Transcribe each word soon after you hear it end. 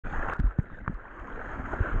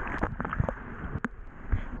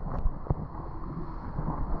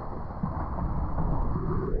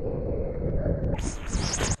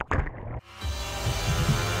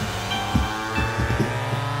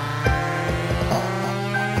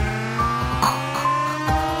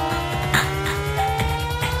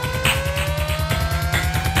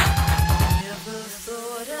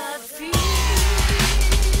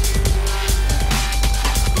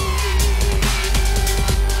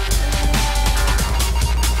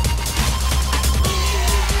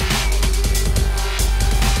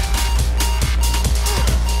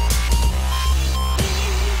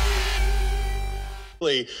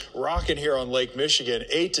rocking here on Lake Michigan.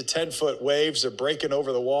 8 to 10 foot waves are breaking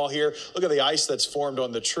over the wall here. Look at the ice that's formed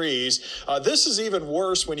on the trees. This is even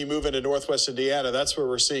worse when you move into northwest Indiana. That's where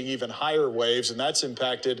we're seeing even higher waves, and that's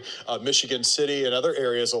impacted Michigan City and other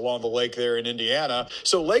areas along the lake there in Indiana.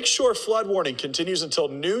 So lakeshore flood warning continues until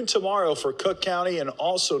noon tomorrow for Cook County and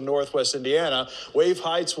also northwest Indiana. Wave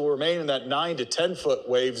heights will remain in that 9 to 10 foot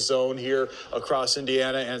wave zone here across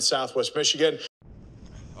Indiana and southwest Michigan.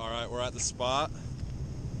 All right, we're at the spot.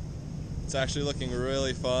 It's actually looking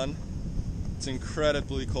really fun. It's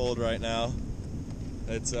incredibly cold right now.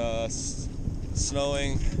 It's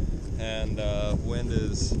snowing and wind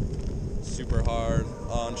is super hard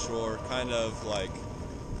onshore, kind of like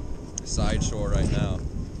side shore right now.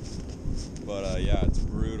 But yeah, it's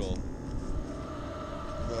brutal.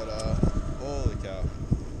 But holy cow.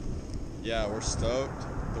 Yeah, we're stoked.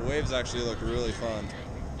 The waves actually look really fun.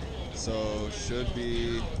 So should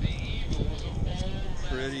be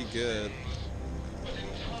pretty good.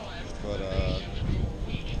 But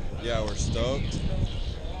yeah, we're stoked.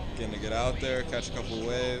 Getting to get out there, catch a couple of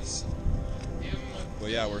waves. But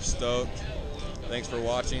yeah, we're stoked. Thanks for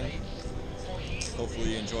watching.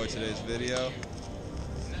 Hopefully you enjoyed today's video.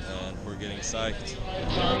 And we're getting psyched.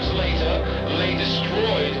 Times later, lay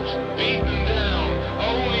destroyed, beaten down.